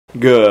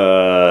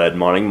Good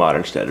morning,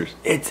 Modern Steaders.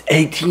 It's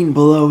 18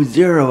 below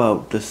zero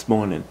out this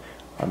morning.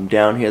 I'm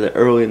down here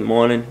early in the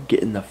morning,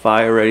 getting the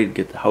fire ready to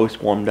get the house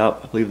warmed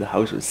up. I believe the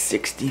house was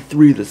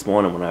 63 this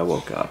morning when I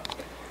woke up.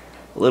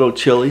 A little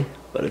chilly,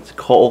 but it's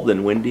cold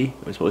and windy.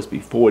 It was supposed to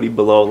be 40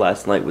 below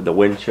last night with the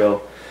wind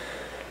chill.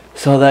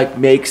 So that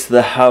makes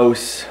the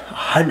house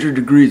 100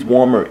 degrees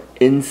warmer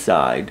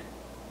inside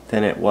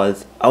than it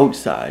was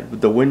outside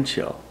with the wind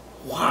chill.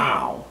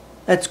 Wow,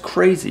 that's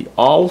crazy.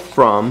 All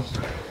from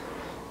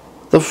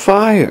the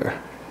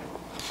fire.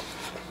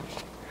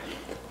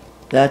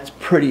 That's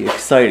pretty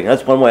exciting.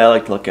 That's one way I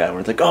like to look at it.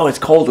 When it's like, oh, it's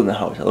cold in the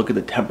house. I look at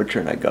the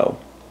temperature and I go,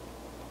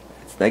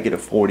 it's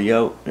negative 40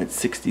 out and it's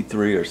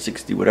 63 or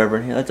 60, whatever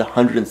in here. That's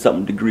 100 and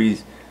something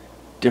degrees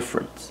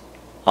difference.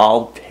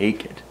 I'll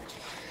take it.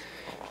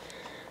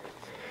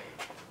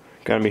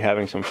 Gonna be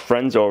having some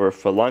friends over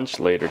for lunch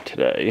later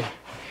today.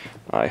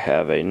 I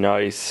have a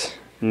nice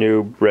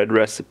new bread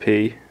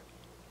recipe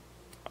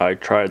I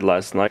tried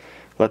last night.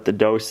 Let the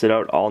dough sit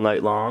out all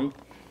night long.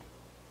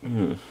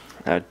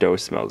 That dough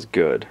smells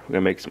good. We're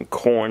gonna make some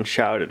corn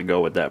chowder to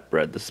go with that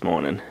bread this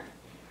morning.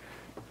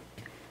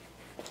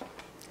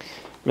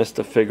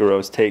 Mr.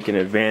 Figaro's taking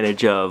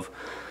advantage of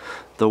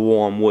the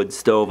warm wood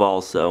stove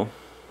also.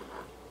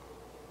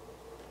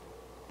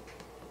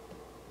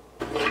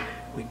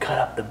 We cut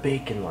up the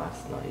bacon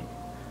last night.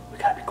 We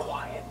gotta be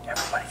quiet.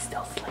 Everybody's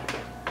still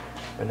sleeping.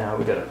 But now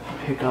we gotta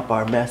pick up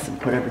our mess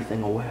and put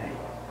everything away.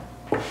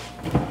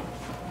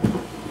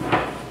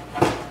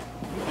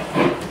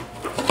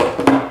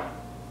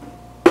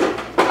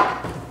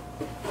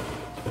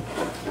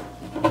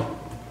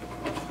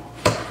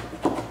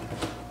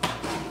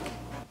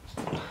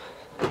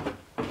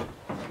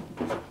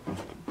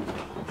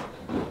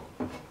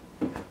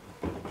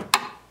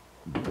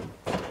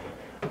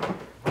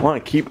 I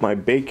want to keep my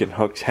bacon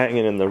hooks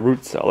hanging in the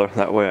root cellar,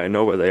 that way I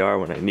know where they are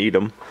when I need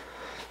them.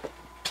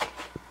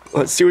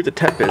 Let's see what the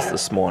temp is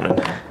this morning.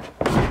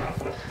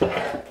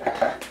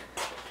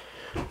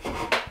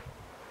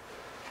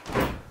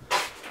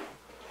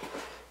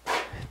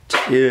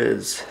 It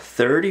is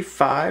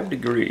 35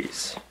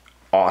 degrees.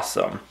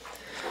 Awesome.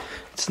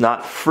 It's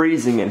not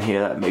freezing in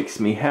here, that makes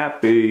me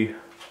happy.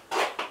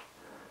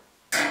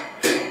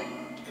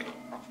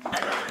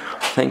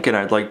 Thinking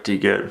I'd like to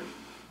get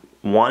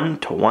 1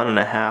 to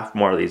 1.5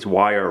 more of these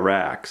wire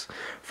racks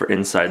for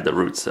inside the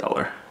root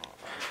cellar.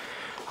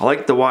 I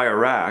like the wire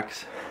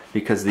racks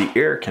because the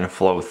air can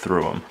flow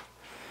through them.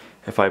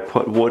 If I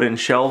put wooden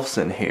shelves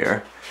in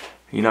here,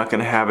 you're not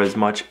going to have as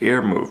much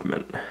air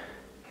movement.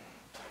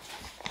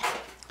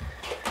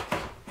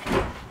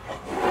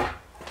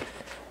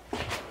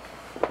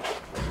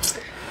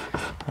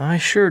 I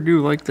sure do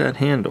like that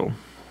handle.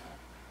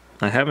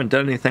 I haven't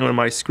done anything with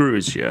my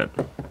screws yet.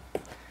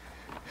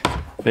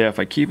 But yeah, if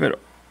I keep it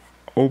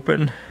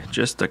open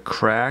just a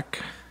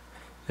crack,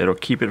 it'll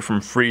keep it from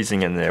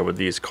freezing in there with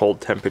these cold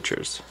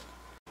temperatures.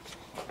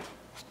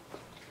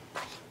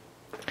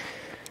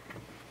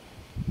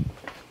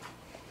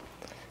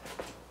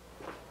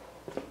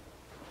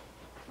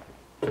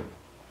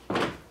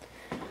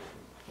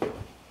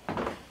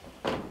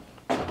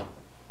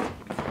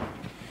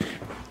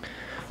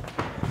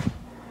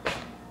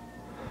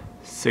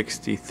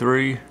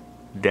 -63,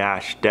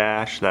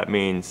 that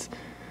means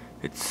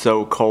it's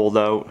so cold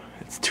out.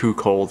 It's too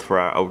cold for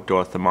our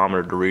outdoor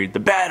thermometer to read. The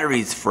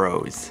batteries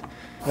froze.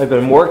 I've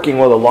been working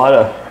with a lot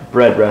of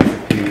bread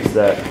recipes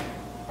that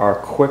are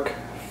quick,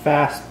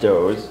 fast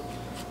doughs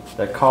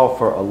that call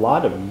for a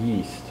lot of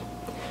yeast.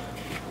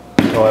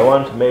 So I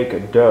wanted to make a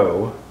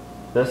dough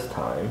this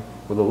time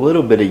with a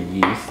little bit of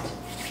yeast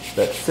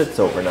that sits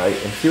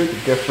overnight and see what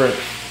the different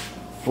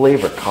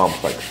flavor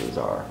complexes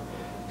are.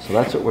 So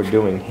that's what we're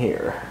doing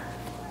here.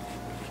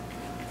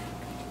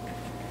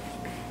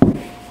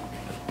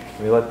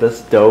 We let this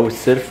dough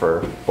sit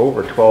for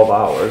over 12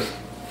 hours.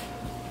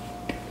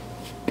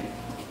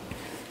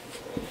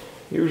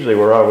 Usually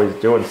we're always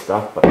doing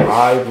stuff, but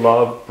I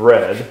love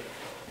bread.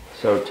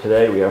 So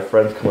today we have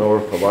friends coming over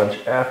for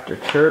lunch after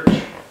church.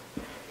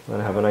 We're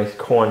gonna have a nice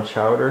corn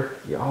chowder.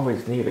 You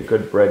always need a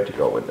good bread to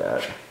go with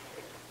that.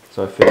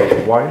 So I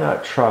figured, why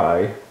not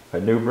try a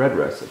new bread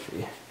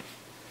recipe?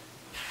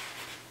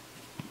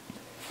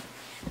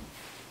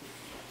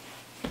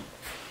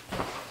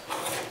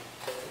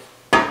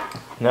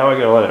 Now we're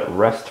gonna let it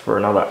rest for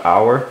another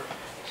hour.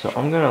 So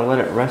I'm gonna let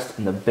it rest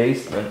in the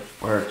basement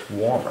where it's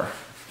warmer.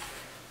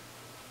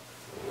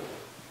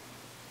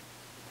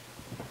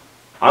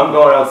 I'm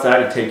going outside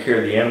to take care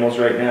of the animals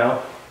right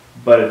now,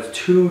 but it's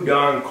too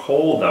darn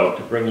cold out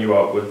to bring you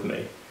out with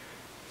me.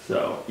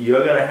 So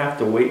you're gonna have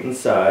to wait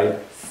inside,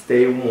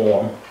 stay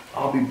warm.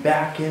 I'll be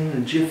back in a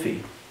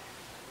jiffy.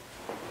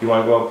 You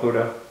wanna go out,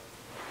 Pluto?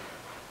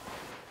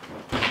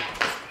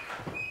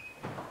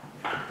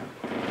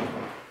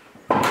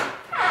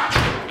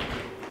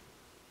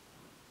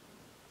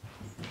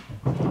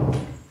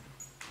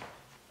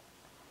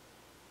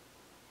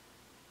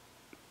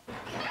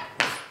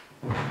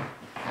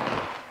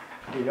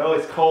 You know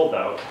it's cold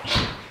out.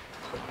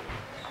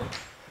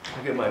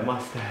 Look at my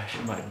mustache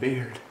and my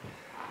beard.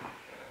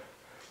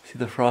 See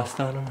the frost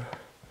on them?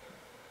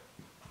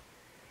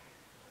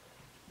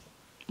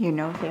 Your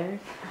nose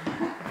hairs?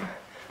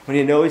 When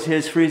your nose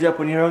hairs freeze up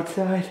when you're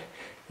outside,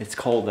 it's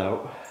cold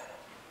out.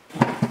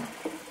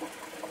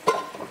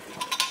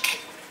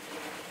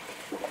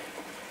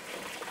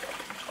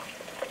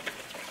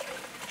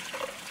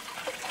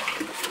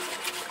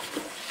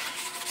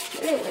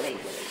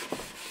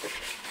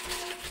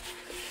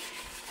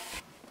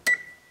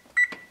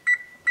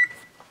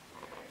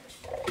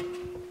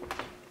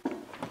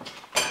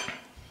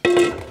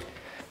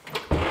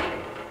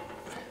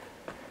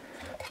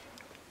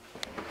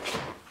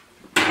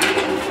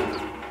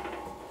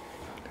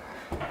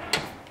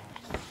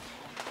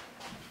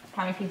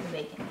 How many pieces of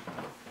bacon?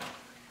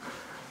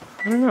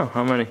 I don't know,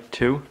 how many?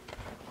 2?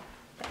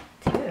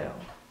 2.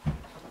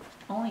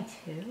 Only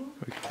 2?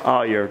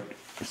 Oh, you're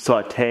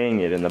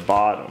sauteing it in the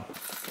bottom.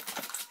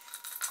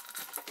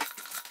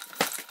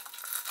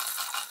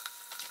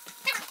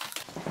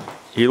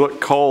 You look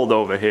cold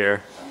over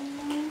here.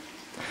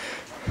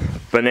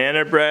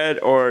 Banana bread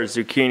or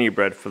zucchini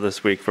bread for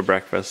this week for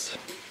breakfast?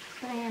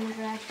 Banana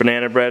bread.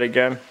 Banana bread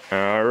again?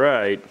 All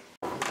right.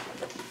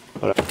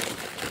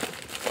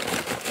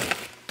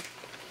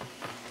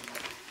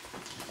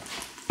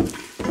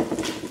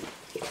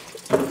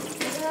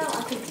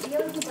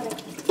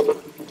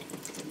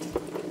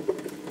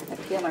 I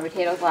peeled my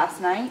potatoes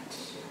last night.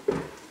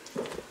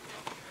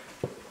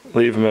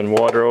 Leave them in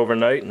water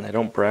overnight and they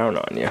don't brown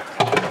on you.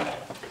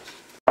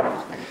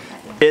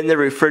 In the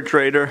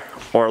refrigerator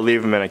or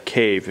leave them in a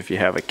cave if you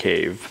have a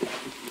cave.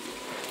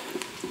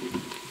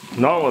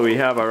 Normally we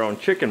have our own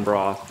chicken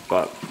broth,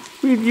 but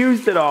we've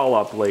used it all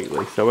up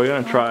lately, so we're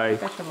gonna try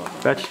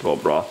vegetable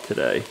broth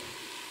today.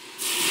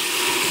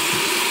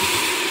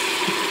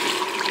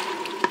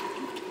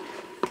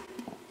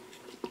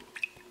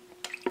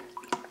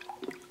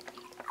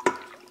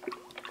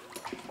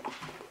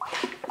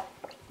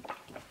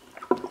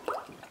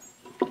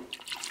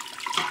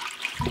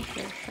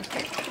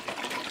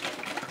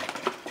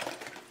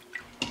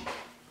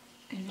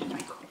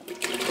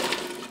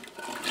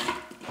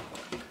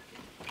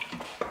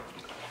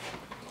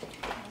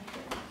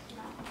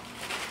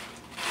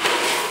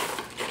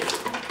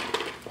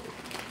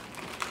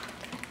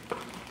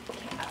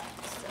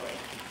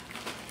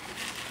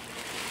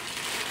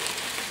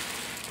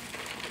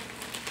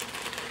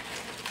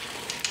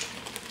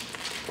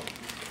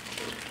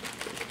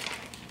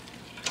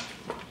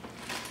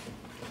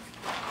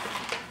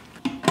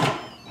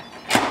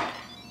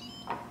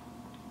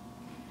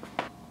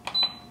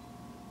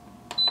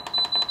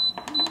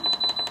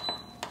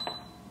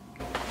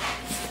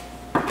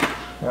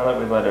 Now that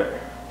we let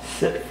it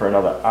sit for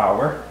another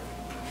hour,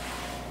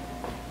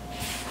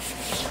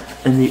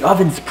 and the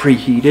oven's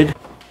preheated,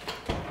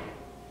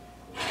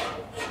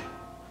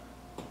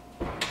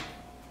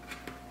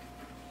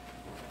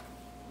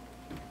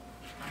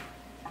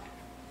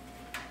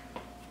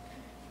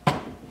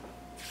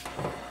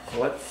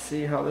 let's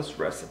see how this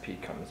recipe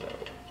comes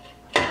out.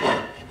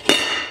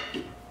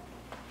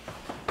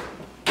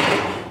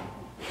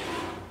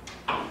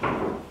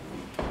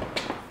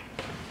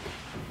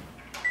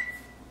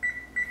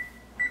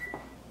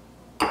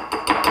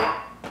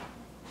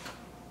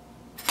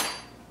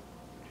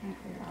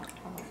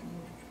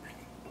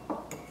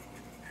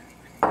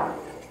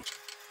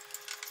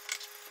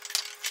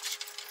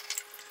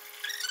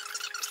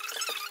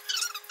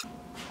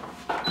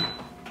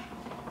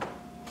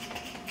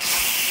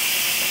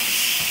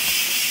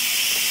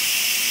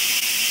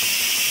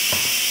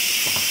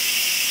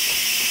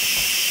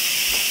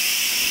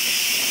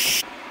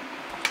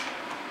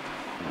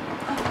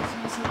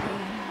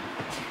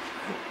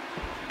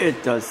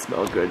 It does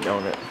smell good,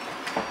 don't it?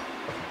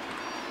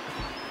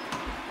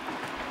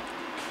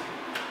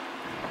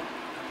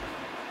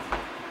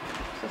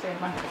 So there's a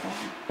bunch of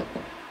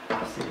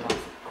corn. See lots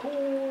of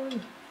corn.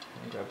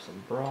 And grab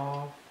some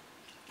broth.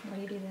 Why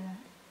do you do that?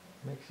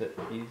 Makes it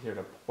easier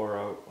to pour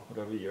out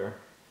whatever you're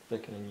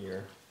thickening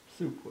your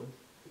soup with.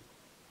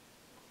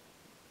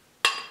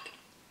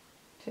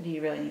 So do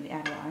you really need to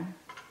add water?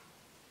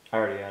 I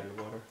already added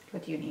water.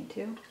 But do you need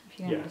to? If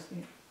you're Yeah. just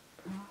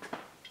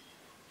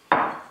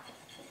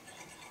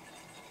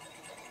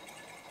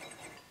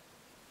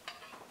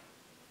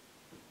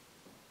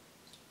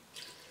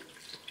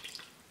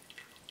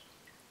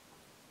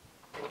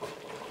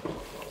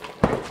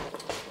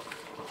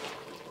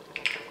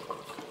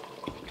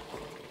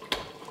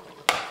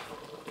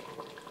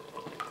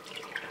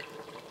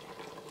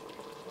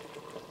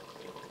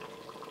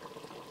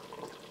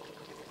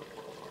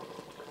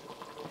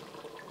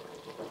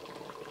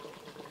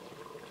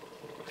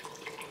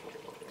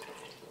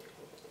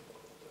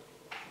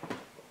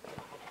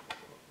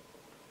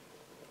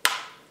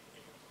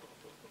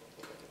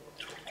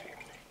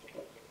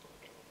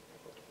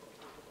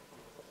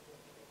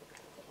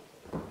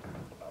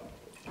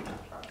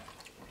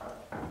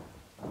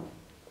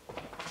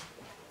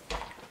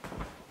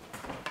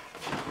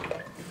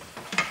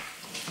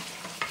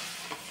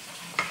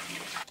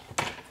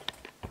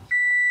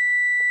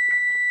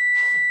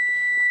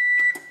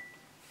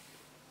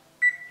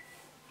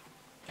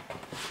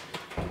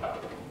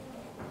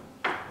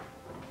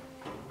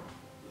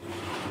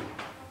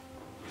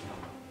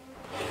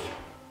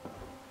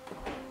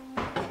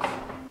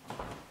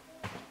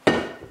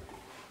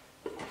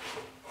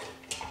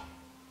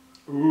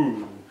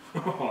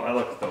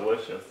looks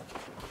delicious.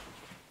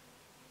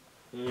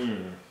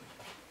 Mmm.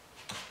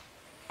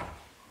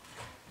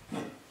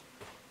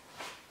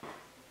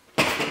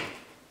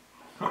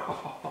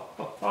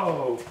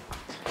 Oh.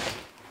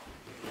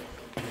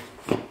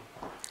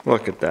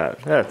 Look at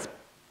that. That's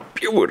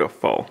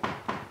beautiful.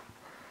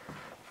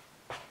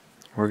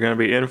 We're gonna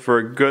be in for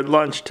a good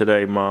lunch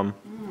today, Mom.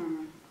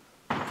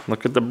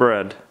 Look at the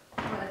bread.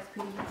 Oh, that's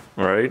pretty.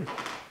 Right?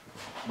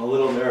 I'm a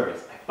little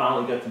nervous. I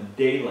finally got some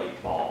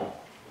daylight bulb,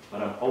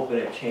 but I'm hoping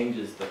it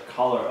changes the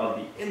color of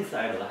the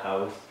inside of the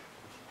house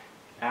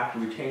after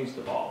we change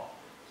the bulb.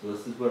 So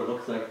this is what it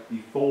looks like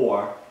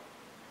before,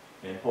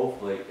 and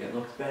hopefully it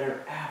looks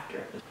better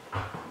after.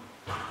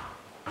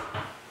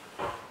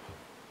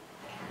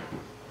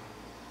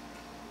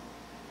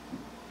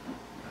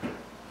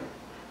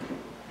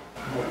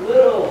 A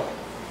little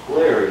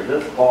leery.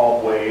 This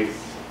bulb weighs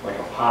like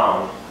a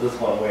pound. This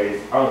one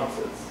weighs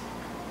ounces.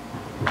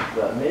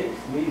 So that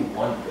makes me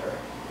wonder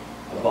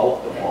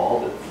about the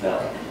bulb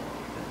itself.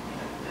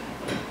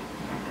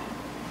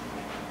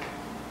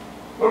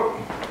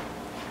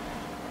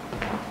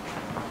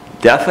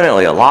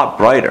 Definitely a lot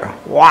brighter.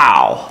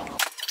 Wow.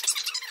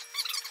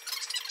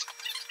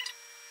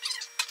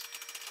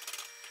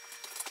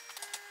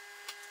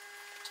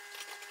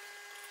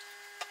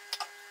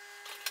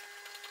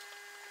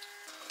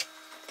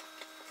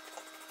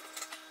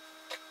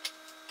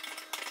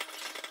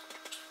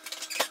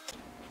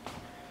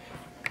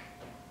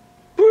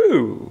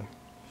 Woo!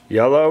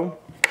 Yellow,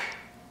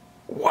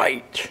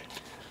 white.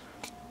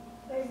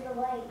 Where's the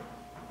white?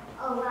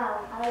 Oh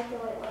wow, I like the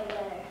white way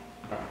better.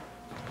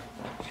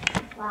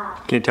 Wow.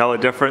 Can you tell the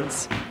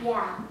difference?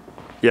 Yeah.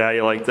 Yeah,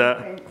 you like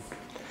that?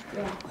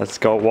 Yeah. Let's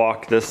go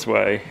walk this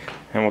way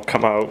and we'll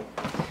come out.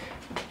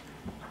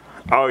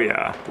 Oh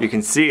yeah, you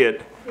can see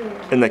it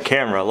in the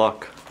camera,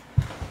 look.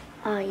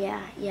 Oh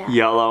yeah, yeah.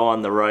 Yellow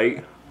on the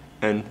right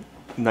and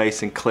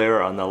nice and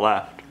clear on the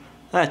left.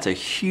 That's a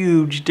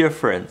huge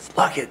difference.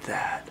 Look at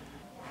that.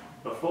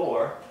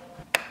 Before,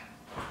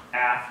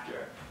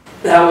 after.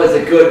 That was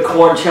a good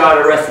corn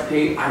chowder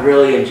recipe. I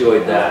really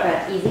enjoyed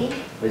that. Easy.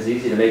 It was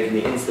easy to make in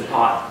the Instant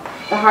Pot.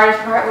 The hardest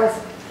part was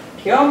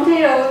peeling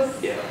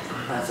potatoes. Yeah,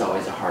 that's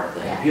always a hard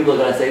thing. People are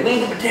gonna say,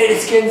 leave the potato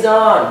skins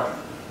on.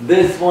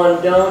 This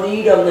one, don't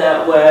eat them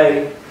that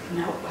way.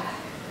 Nope.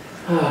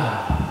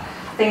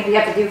 Things we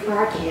have to do for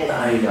our kids.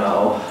 I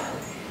know.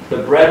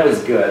 The bread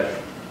was good.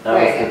 That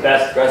was the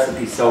best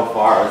recipe so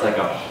far. It was like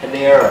a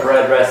Panera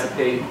bread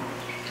recipe.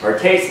 Or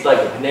it tasted like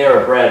a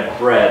Panera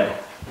bread.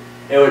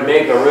 It would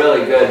make a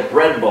really good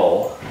bread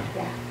bowl.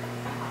 Yeah.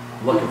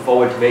 I'm looking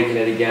forward to making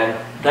it again.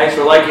 Thanks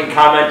for liking,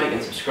 commenting,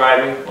 and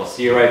subscribing. We'll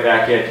see you right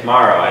back here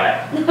tomorrow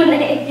at...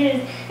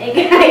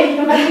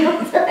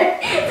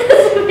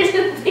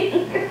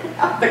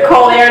 The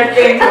cold air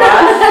thing to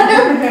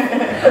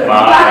us.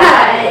 Bye.